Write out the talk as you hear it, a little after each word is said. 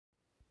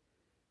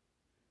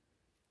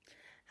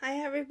Hi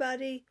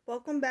everybody,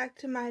 welcome back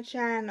to my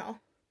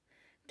channel.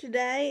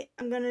 Today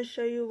I'm going to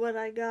show you what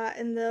I got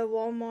in the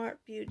Walmart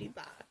beauty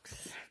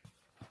box.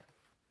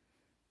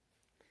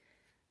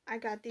 I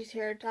got these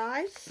hair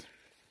ties.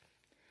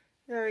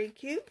 Very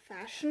cute,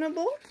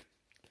 fashionable.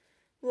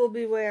 We'll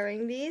be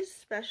wearing these,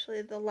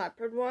 especially the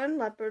leopard one.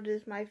 Leopard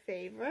is my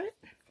favorite.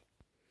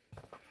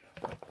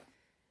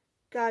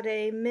 Got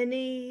a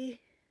mini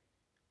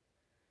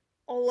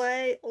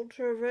Olay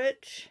Ultra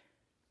Rich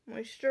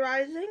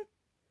moisturizing.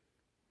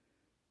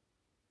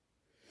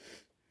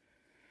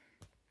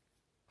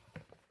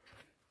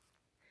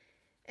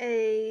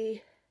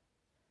 A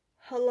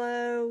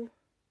Hello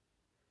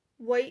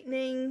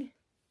whitening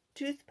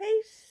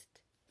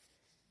toothpaste,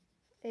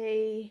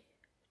 a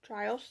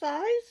trial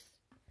size,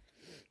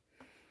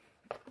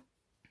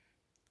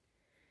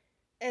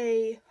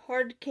 a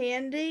hard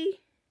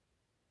candy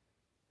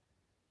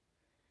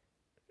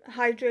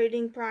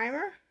hydrating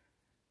primer,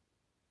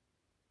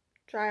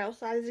 trial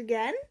size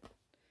again,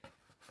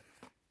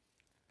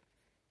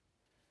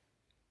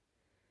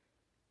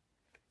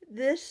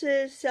 this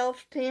is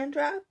self tan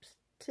drops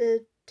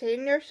to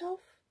tan yourself.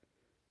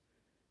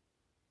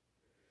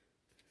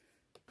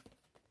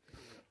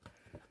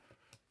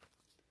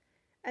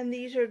 And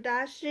these are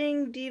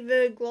Dashing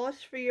Diva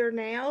Gloss for your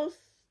nails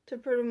to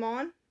put them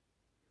on.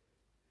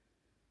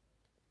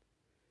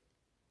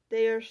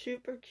 They are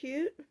super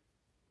cute.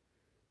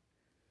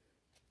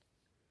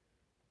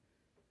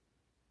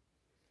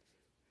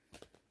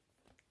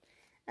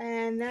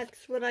 And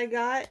that's what I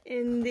got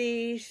in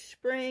the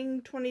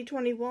Spring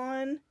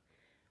 2021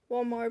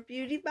 Walmart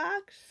Beauty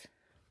Box.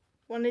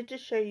 Wanted to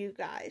show you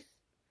guys.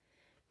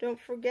 Don't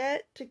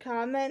forget to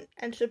comment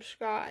and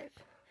subscribe.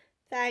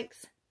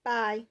 Thanks.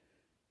 Bye.